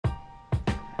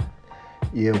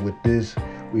Yeah, with this,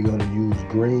 we're gonna use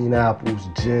green apples,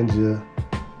 ginger,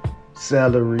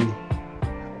 celery,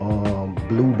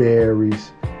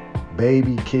 blueberries,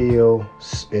 baby kale,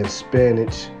 and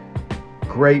spinach,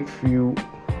 grapefruit,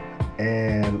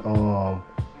 and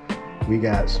we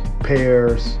got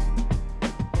pears.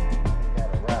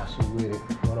 Got a rascal with it,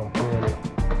 what I'm putting it,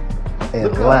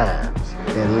 and limes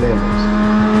and lemons.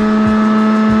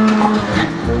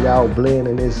 When y'all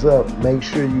blending this up, make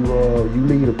sure you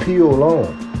leave the peel on.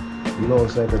 You know what I'm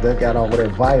saying? Because that got all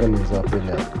that vitamins up in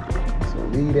there. So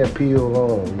leave that peel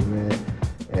on, man,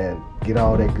 and get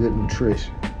all that good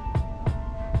nutrition.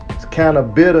 It's kind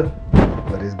of bitter,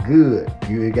 but it's good.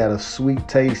 It got a sweet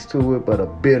taste to it, but a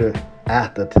bitter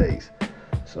aftertaste.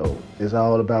 So it's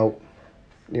all about,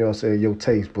 you know what I'm saying, your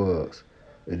taste buds.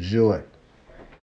 Enjoy.